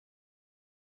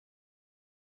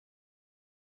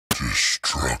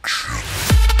Destruction.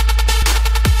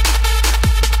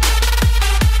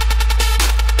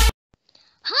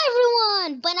 Hi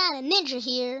everyone, Banana Ninja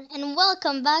here, and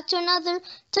welcome back to another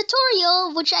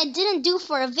tutorial which I didn't do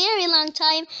for a very long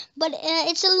time, but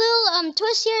it's a little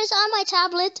twist here. It's on my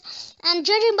tablet, and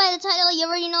judging by the title, you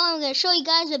already know I'm going to show you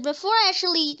guys, but before I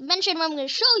actually mention what I'm going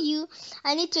to show you,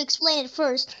 I need to explain it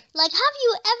first. Like, have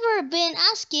you ever been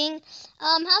asking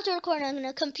how to record on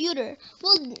a computer?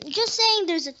 Well, just saying,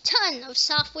 there's a ton of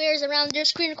softwares around there,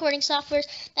 screen recording softwares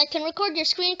that can record your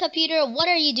screen computer. What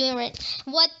are you doing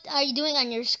what are you doing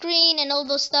on your screen and all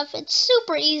those stuff. It's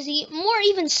super easy, more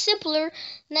even simpler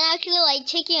than actually like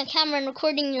taking a camera and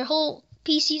recording your whole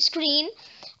PC screen.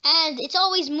 And it's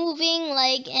always moving,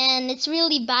 and it's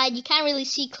really bad. You can't really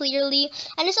see clearly,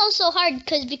 and it's also hard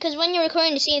because when you're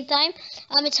recording at the same time,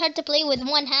 it's hard to play with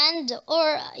one hand,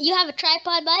 or you have a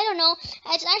tripod. But I don't know.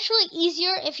 It's actually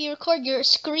easier if you record your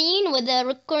screen with the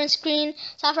recording screen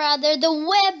software out there. The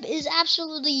web is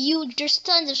absolutely huge. There's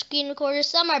tons of screen recorders.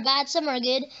 Some are bad, some are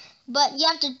good. But you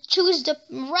have to choose the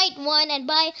right one, and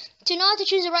to know how to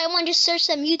choose the right one, just search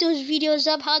some YouTube videos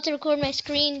up how to record my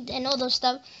screen and all those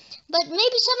stuff. But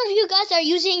maybe some of you guys are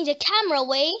using the camera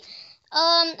way.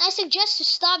 I suggest to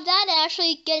stop that and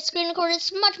actually get a screen recorder.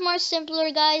 It's much more simpler,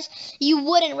 guys. You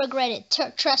wouldn't regret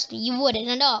it. Trust me, you wouldn't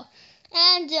at all.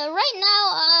 And right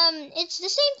now, it's the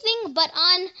same thing, but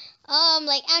on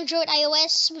like Android,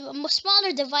 iOS,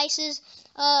 smaller devices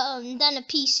than a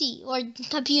PC or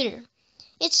computer.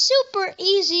 It's super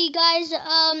easy, guys,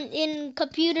 in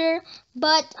computer,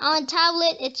 but on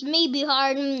tablet, it's maybe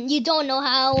hard. You don't know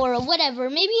how or whatever.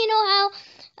 Maybe you know how,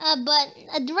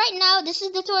 but right now, this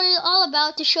is the tutorial all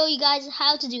about to show you guys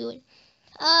how to do it.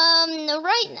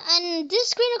 And this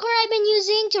screen recorder I've been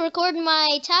using to record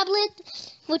my tablet,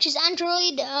 which is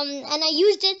Android, and I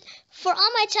used it for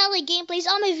all my tablet gameplays,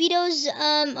 all my videos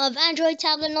of Android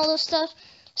tablet and all those stuff.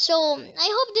 So I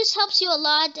hope this helps you a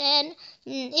lot, and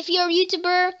if you're a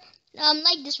YouTuber,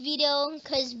 like this video,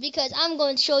 because I'm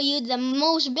going to show you the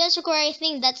most best recording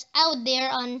thing that's out there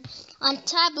on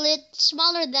tablet,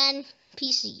 smaller than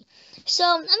PC. So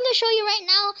I'm going to show you right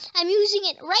now. I'm using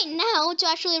it right now to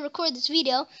actually record this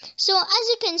video. So as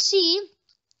you can see,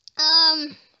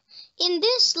 in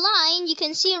this line, you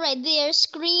can see right there,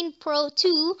 Screen Pro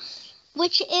 2,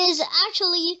 which is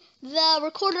actually the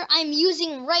recorder I'm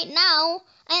using right now.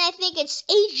 And I think it's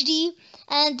HD,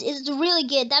 and it's really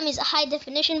good. That means high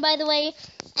definition, by the way.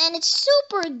 And it's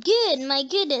super good, my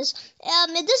goodness.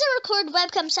 It doesn't record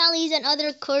webcam sounds and other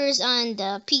recorders on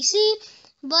the PC,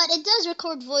 but it does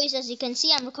record voice, as you can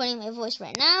see. I'm recording my voice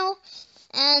right now.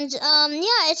 And,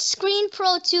 yeah, it's Screen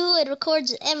Pro 2. It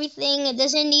records everything. It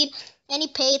doesn't need any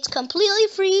pay. It's completely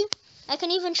free. I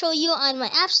can even show you on my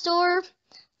App Store,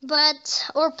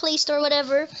 or Play Store,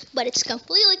 whatever. But it's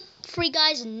completely free,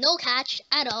 guys, no catch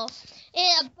at all.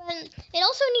 But it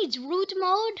also needs root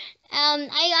mode.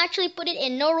 I actually put it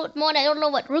in no root mode. I don't know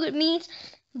what root means,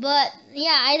 but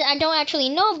yeah, I don't actually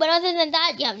know. But other than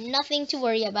that, you have nothing to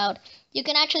worry about. You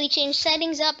can actually change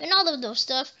settings up and all of those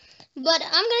stuff. But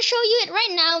I'm gonna show you it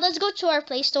right now. Let's go to our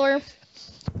Play Store.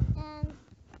 And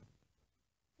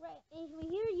right over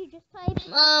here, you just type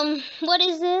what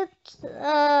is it?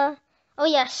 Oh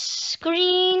yes,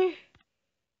 screen.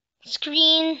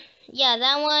 Yeah,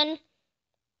 that one.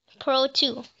 Pro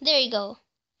 2. There you go.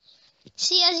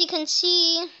 See, as you can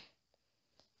see,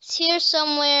 it's here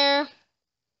somewhere.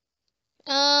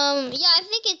 Yeah, I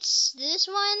think it's this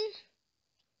one.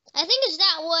 I think it's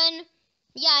that one.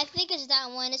 Yeah, I think it's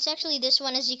that one. It's actually this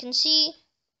one, as you can see.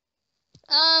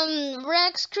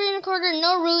 Rec screen recorder,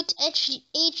 no root,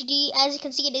 HD. As you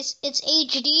can see, it's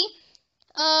HD.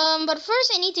 But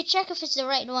first I need to check if it's the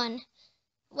right one.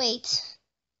 Wait.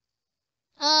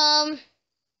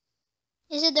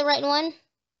 Is it the right one?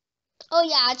 Oh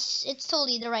yeah, it's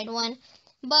totally the right one.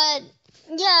 But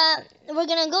yeah, we're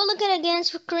gonna go look at it again.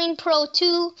 Screen Pro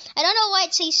 2. I don't know why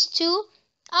it says 2.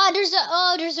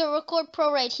 There's a Record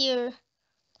Pro right here.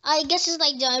 I guess it's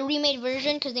like the remade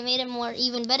version because they made it more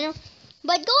even better.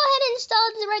 But go ahead and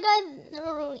install this, right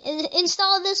guys.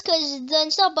 Install this because the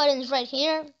install button is right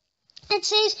here. It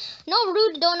says no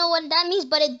root. Don't know what that means,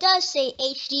 but it does say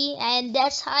HD, and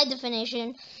that's high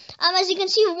definition. As you can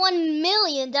see, 1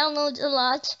 million downloads, a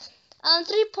lot.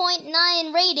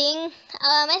 3.9 rating.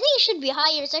 I think it should be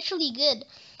higher. It's actually good.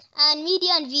 And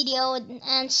media and video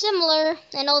and similar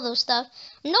and all those stuff.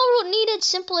 No root needed.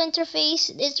 Simple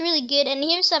interface. It's really good. And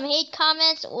here's some hate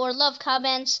comments or love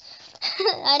comments.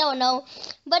 I don't know,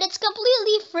 but it's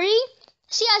completely free.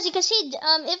 See, as you can see,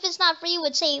 if it's not free, it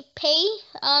would say pay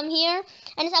here,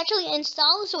 and it's actually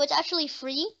installed, so it's actually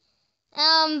free.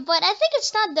 But I think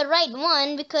it's not the right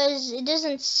one because it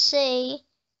doesn't say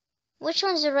which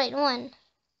one's the right one.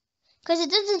 Because it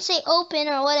doesn't say open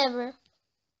or whatever.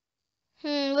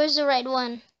 Where's the right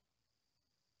one?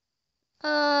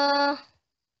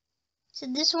 Is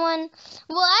it this one?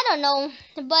 Well, I don't know,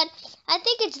 but I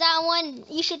think it's that one.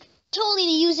 You should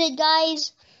totally use it,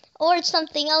 guys, or it's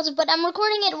something else. But I'm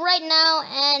recording it right now,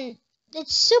 and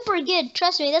it's super good.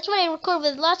 Trust me, that's what I record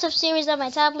with lots of series on my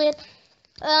tablet.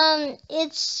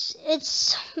 It's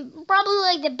probably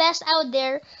like the best out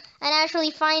there, and I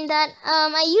actually find that.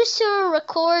 I used to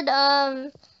record.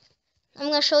 I'm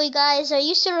gonna show you guys. I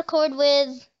used to record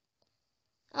with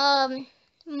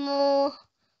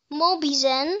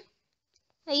Mobizen.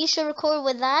 I used to record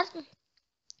with that,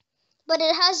 but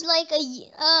it has like a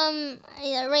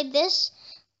right this.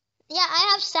 Yeah,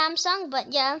 I have Samsung,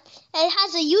 but yeah, it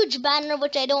has a huge banner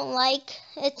which I don't like.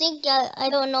 I think I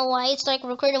don't know why it's like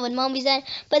recorded with Mobizen,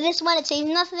 but this one it says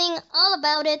nothing all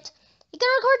about it. You can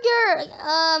record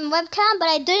your webcam, but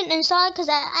I didn't install it because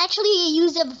I actually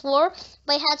used it before,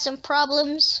 but I had some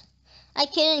problems. I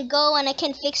couldn't go and I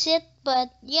can't fix it, but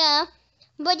yeah.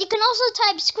 But you can also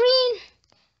type screen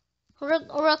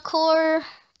recorder,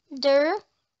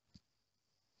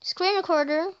 screen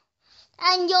recorder,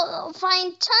 and you'll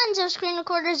find tons of screen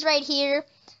recorders right here.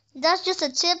 That's just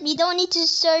a tip. You don't need to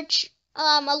search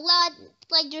a lot.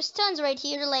 Like there's tons right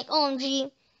here. Like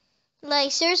OMG,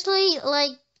 like seriously,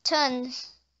 like tons.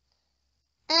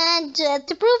 And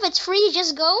to prove it's free,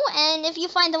 just go, and if you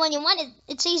find the one you want,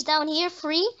 it says down here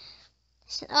free.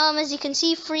 As you can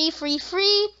see, free,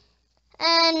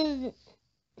 and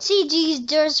see,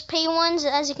 there's pay ones,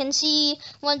 as you can see,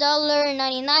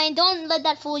 $1.99. Don't let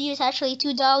that fool you, it's actually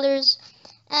 $2.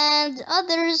 And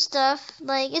other stuff,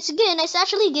 like, it's good, it's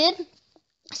actually good.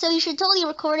 So you should totally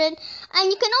record it. And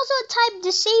you can also type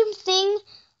the same thing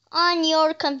on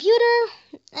your computer.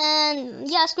 And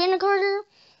yeah, screen recorder.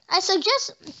 I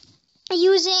suggest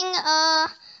using,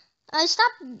 I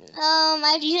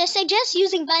suggest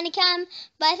using Bandicam,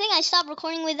 but I think I stopped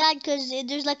recording with that because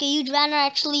there's like a huge banner.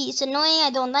 Actually, it's annoying. I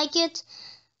don't like it.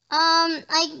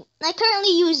 I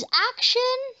currently use Action.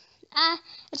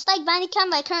 It's like Bandicam,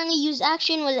 but I currently use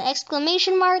Action with an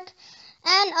exclamation mark.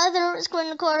 And other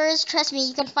screen recorders, trust me,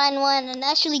 you can find one and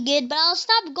actually good. But I'll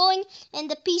stop going in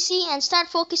the PC and start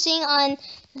focusing on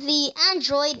the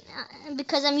Android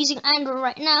because I'm using Android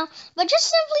right now. But just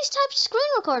simply type screen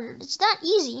recorder. It's that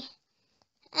easy.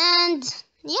 And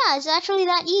yeah, it's actually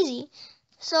that easy.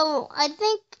 So I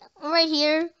think right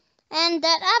here, and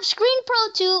that app Screen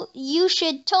Pro 2, you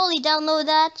should totally download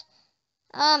that.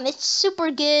 It's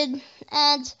super good.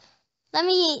 And let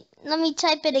me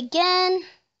type it again.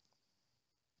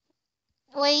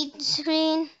 Wait,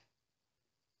 Screen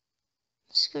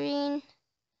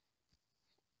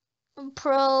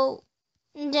Pro,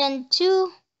 and then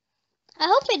 2. I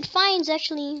hope it finds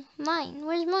actually mine.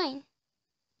 Where's mine?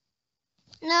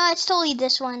 No, it's totally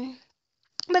this one.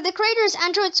 But the creator is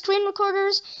Android Screen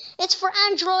Recorders. It's for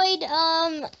Android.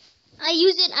 I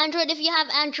use it Android. If you have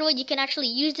Android, you can actually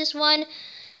use this one.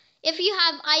 If you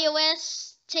have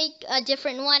iOS, take a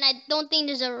different one. I don't think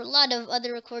there's a lot of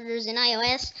other recorders in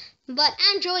iOS. But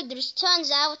Android, there's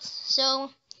tons out. So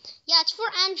yeah, it's for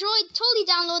Android. Totally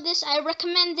download this. I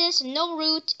recommend this. No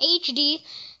root, HD.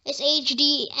 It's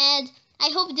HD, and I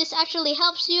hope this actually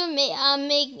helps you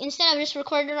make instead of just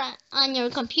recording on your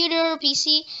computer or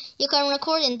PC, you can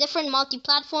record in different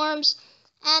multi-platforms.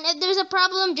 And if there's a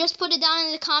problem, just put it down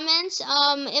in the comments.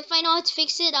 If I know how to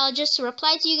fix it, I'll just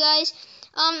reply to you guys.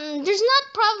 There's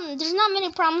not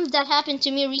many problems that happened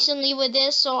to me recently with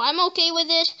this, so I'm okay with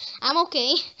it. I'm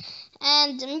okay.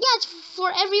 And yeah, it's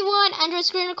for everyone. Android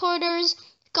screen recorders,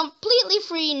 completely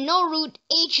free, no root,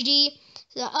 HD.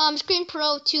 Screen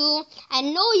Pro 2,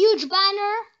 and no huge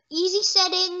banner, easy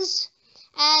settings,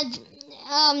 and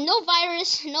no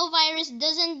virus.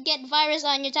 Doesn't get virus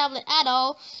on your tablet at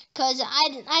all, because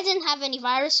I didn't have any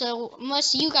virus, so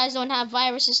most of you guys don't have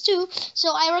viruses too.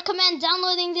 So I recommend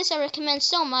downloading this. I recommend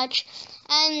so much,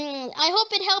 and I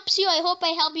hope it helps you. I hope I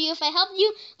help you. If I helped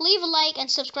you, leave a like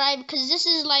and subscribe, because this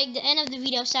is like the end of the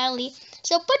video, sadly.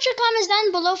 So put your comments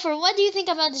down below for what do you think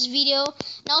about this video,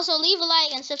 and also leave a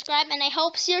like and subscribe, and I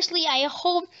hope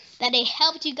that I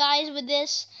helped you guys with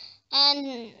this.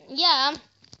 And yeah,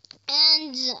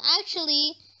 and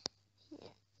actually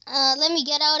let me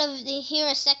get out of here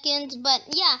a second, but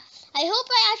yeah, I hope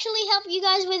I actually helped you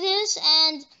guys with this,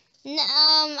 and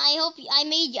I hope I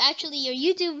made actually your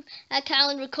YouTube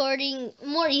account recording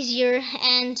more easier.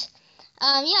 And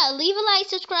yeah, leave a like,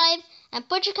 subscribe, And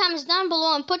put your comments down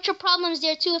below and put your problems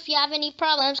there too if you have any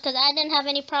problems, because I didn't have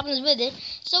any problems with it.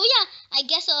 So yeah, I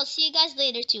guess I'll see you guys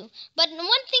later too. But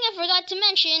one thing I forgot to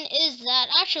mention is that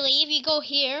actually if you go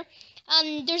here,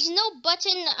 there's no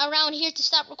button around here to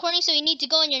stop recording, so you need to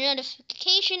go in your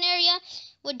notification area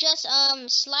with just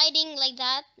sliding like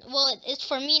that. Well, it's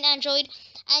for me and Android,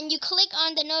 and you click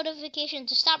on the notification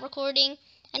to stop recording,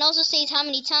 and also says how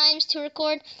many times to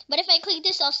record. But if I click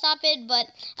this, I'll stop it. But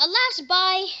alas,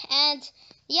 bye, and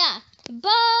yeah,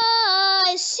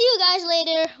 bye. See you guys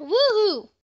later. Woohoo!